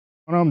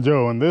I'm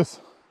Joe, and this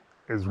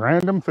is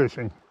Random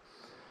Fishing.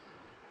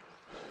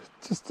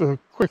 Just a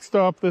quick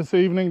stop this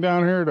evening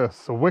down here to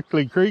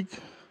Sewickley Creek,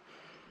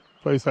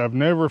 place I've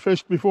never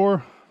fished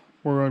before.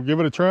 We're going to give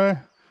it a try,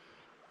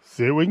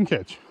 see what we can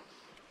catch.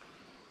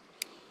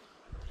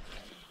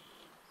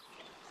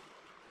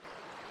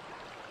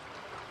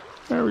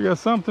 There we got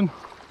something.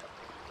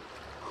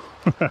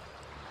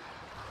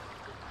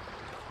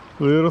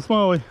 Little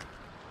smallie.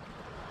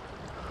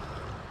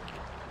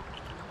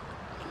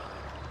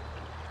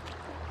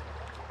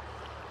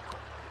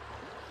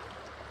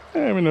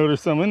 Hey, we know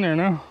there's some in there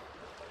now.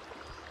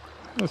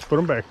 Let's put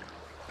them back.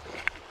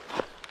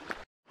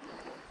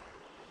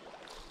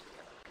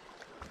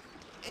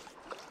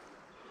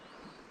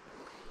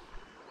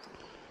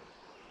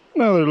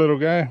 Another little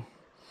guy.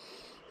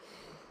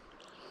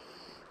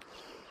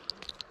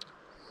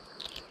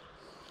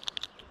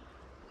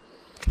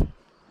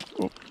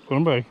 Oh, put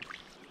them back.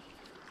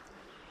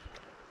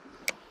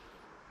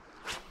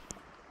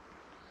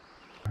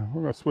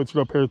 We're going to switch it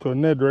up here to a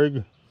Ned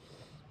rig.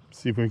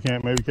 See if we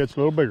can't maybe catch a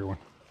little bigger one.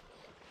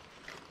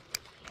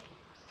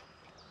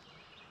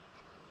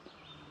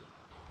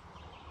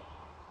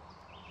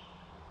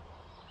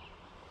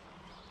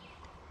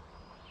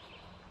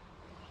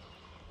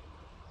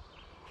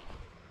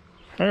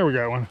 There we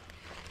got one.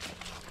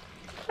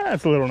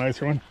 That's a little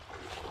nicer one.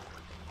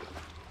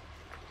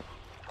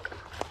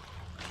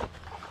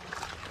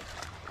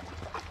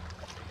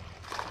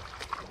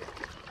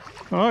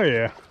 Oh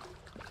yeah.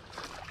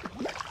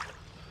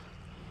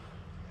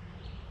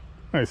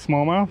 Nice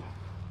smallmouth.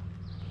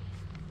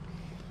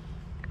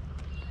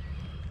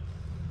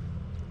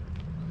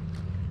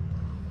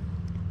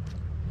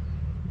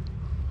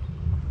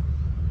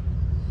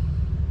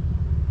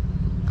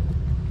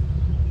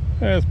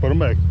 Let's put them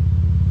back.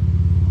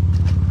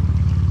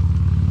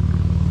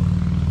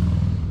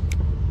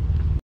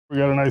 We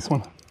got a nice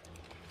one.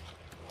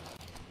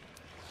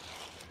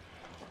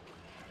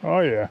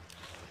 Oh yeah.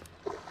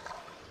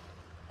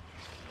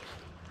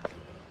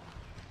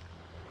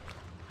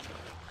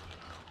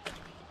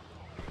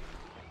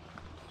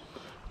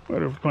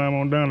 Better climb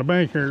on down the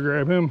bank here and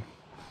grab him.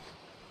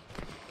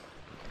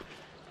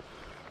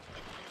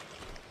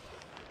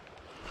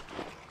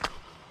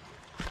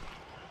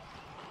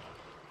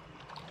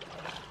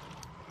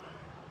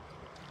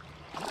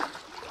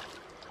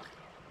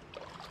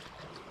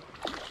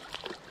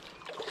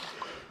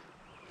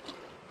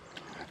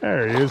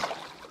 There he is.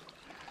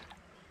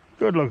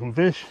 Good looking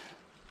fish.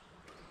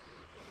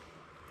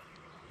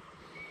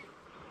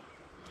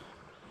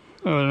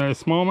 Another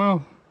nice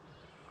smallmouth.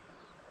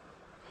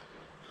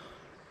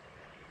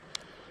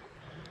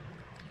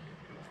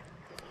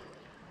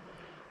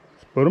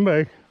 Let's put him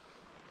back.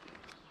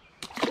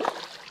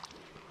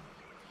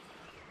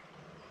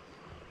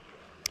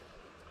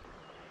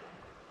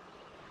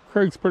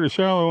 Creek's pretty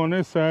shallow on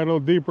this side, a little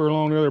deeper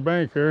along the other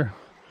bank here.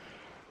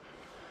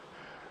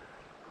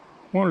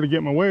 Wanted to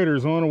get my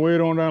waders on and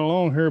wade on down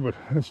along here, but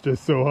it's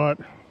just so hot.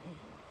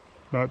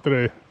 Not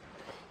today.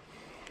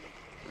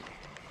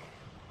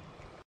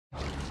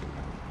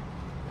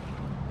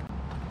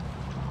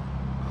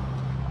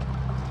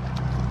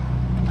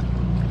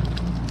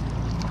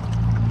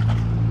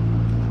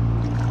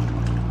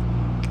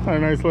 A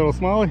nice little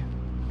smallie.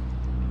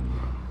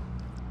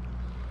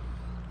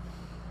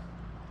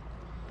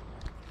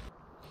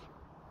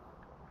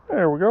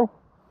 There we go.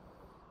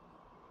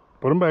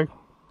 Put him back.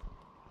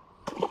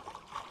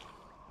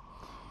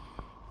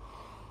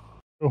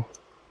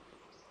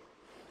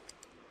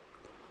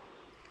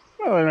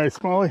 Another nice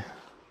smallie.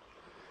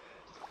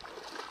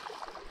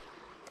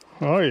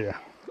 Oh yeah.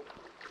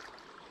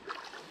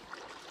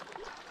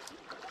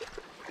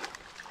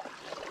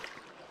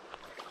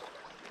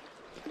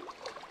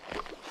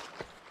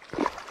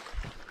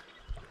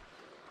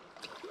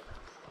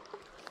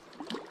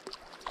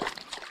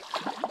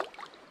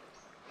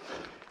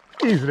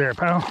 Easy there,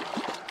 pal.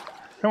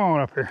 Come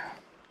on up here.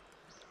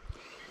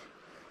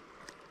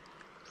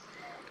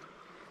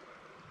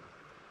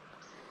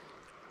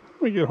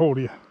 Let me get a hold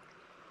of you.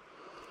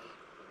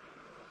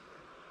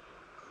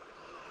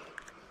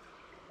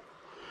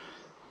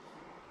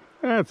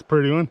 That's a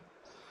pretty one.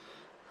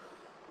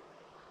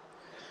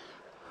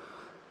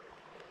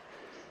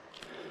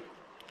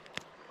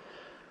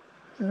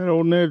 That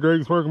old Ned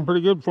rig's working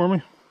pretty good for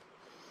me.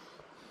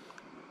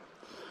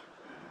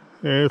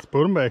 Yeah, let's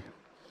put him back.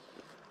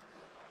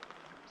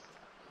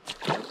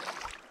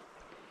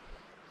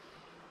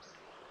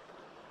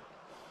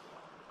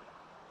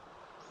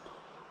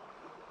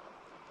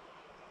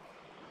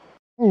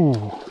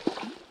 Ooh,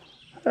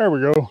 there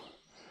we go.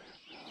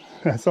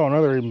 I saw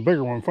another even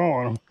bigger one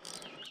following him.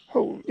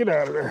 Oh, get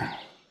out of there.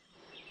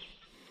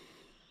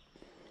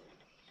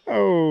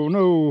 Oh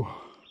no.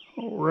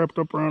 Oh, wrapped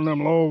up around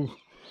them logs.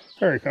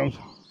 There he comes.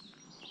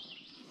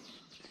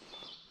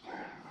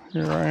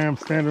 Here I am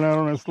standing out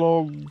on this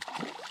log,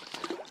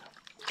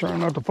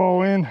 trying not to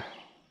fall in.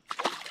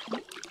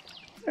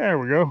 There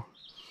we go.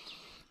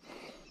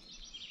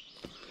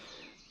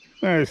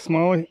 Nice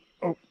smallie.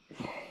 Oh.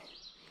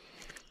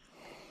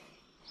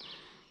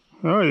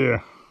 Oh yeah.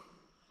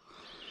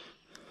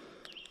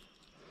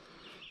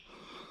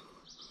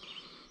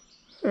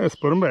 Let's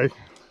put them back.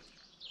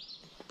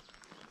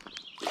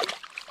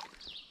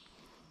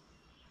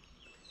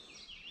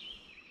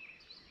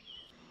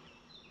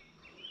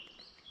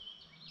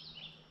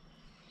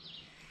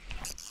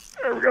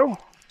 There we go.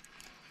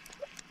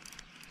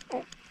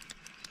 Oh,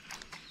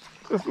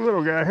 this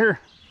little guy here.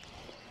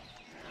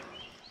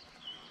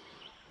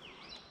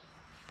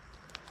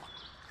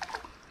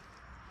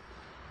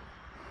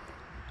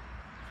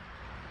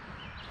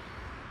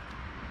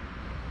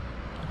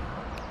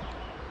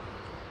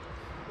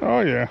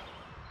 Oh yeah.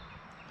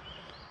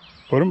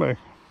 Put him back.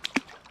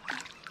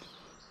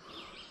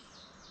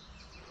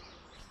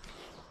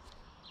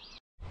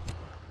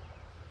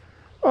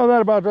 Well,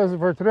 that about does it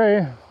for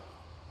today.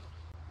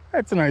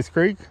 That's a nice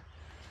creek.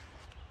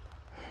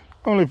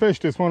 Only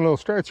fished this one little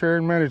stretch here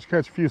and managed to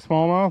catch a few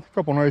smallmouth, a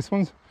couple nice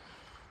ones.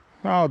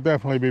 I'll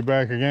definitely be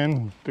back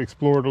again to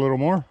explore it a little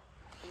more.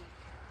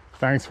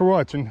 Thanks for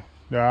watching.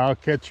 I'll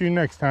catch you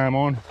next time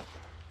on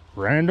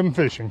Random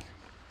Fishing.